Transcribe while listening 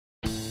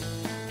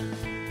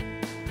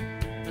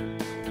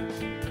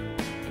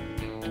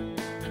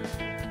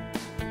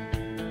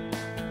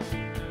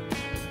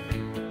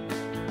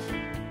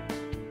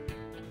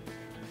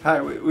Hi,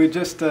 we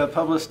just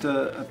published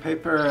a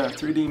paper,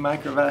 3D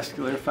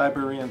microvascular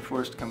fiber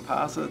reinforced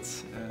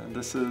composites. And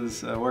this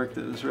is work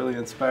that was really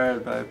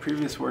inspired by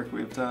previous work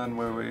we've done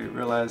where we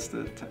realized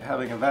that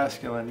having a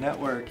vascular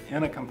network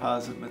in a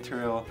composite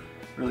material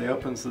really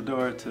opens the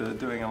door to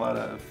doing a lot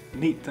of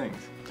neat things.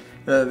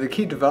 The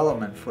key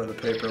development for the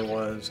paper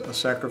was a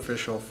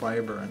sacrificial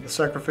fiber, and the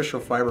sacrificial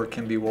fiber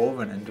can be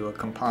woven into a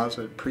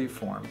composite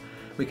preform.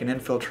 We can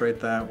infiltrate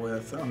that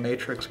with a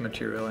matrix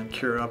material and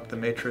cure up the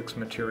matrix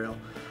material.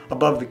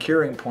 Above the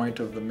curing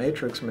point of the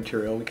matrix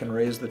material, we can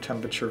raise the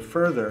temperature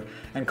further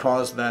and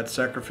cause that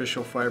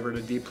sacrificial fiber to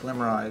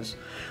depolymerize,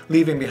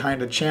 leaving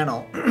behind a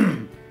channel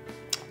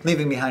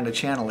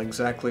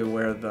exactly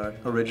where the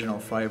original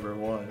fiber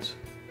was.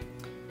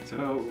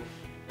 So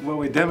what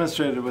we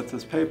demonstrated with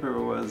this paper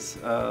was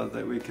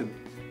that we could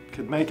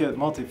make it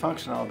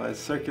multifunctional by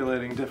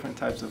circulating different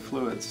types of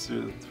fluids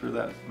through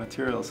that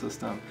material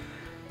system.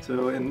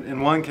 So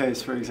in one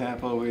case, for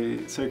example,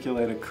 we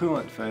circulate a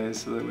coolant phase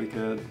so that we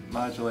could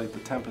modulate the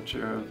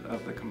temperature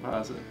of the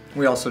composite.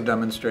 We also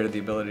demonstrated the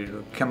ability to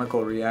do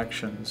chemical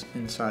reactions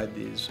inside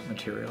these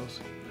materials.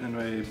 And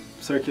we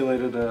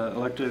circulated an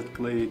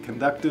electrically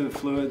conductive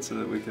fluid so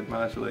that we could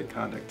modulate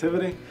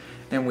conductivity.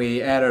 And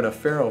we added a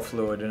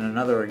ferrofluid in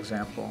another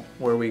example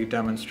where we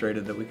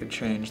demonstrated that we could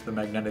change the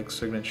magnetic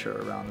signature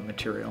around the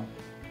material.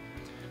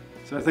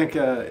 So I think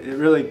it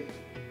really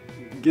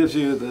gives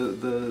you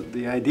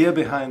the idea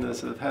behind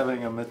this of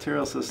having a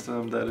material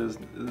system that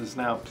is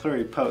now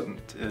pluripotent.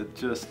 It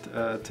just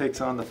takes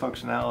on the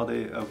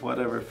functionality of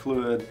whatever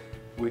fluid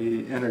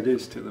we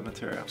introduce to the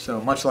material.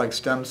 So much like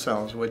stem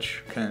cells,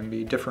 which can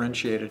be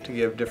differentiated to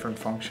give different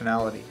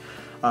functionality.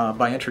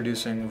 By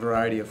introducing a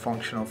variety of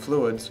functional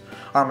fluids,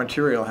 our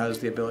material has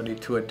the ability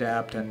to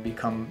adapt and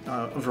become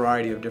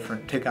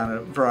take on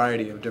a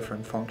variety of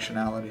different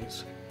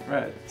functionalities.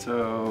 Right.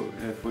 So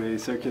if we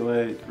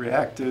circulate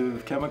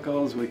reactive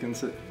chemicals, we can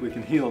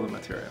heal the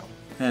material.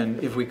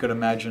 And if we could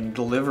imagine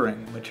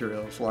delivering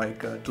materials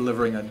like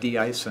delivering a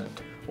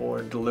de-icant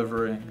or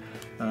delivering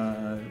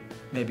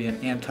maybe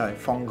an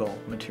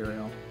antifungal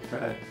material.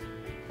 Right.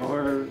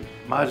 Or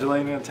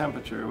modulating the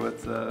temperature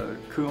with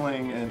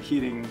cooling and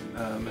heating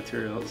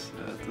materials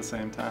at the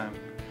same time.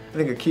 I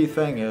think a key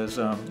thing is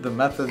the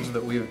methods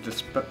that we've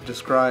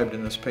described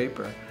in this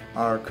paper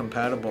are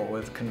compatible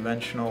with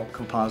conventional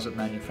composite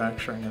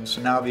manufacturing, and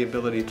so now the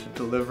ability to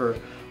deliver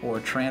or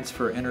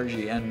transfer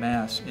energy and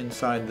mass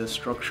inside this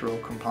structural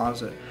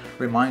composite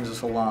reminds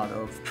us a lot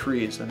of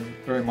trees, and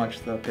very much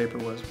the paper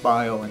was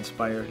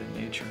bio-inspired in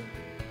nature.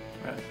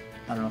 Right.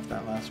 I don't know if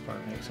that last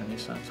part makes any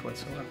sense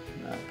whatsoever.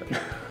 But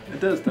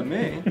it does to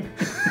me.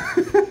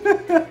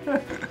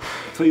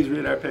 Please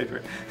read our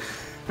paper.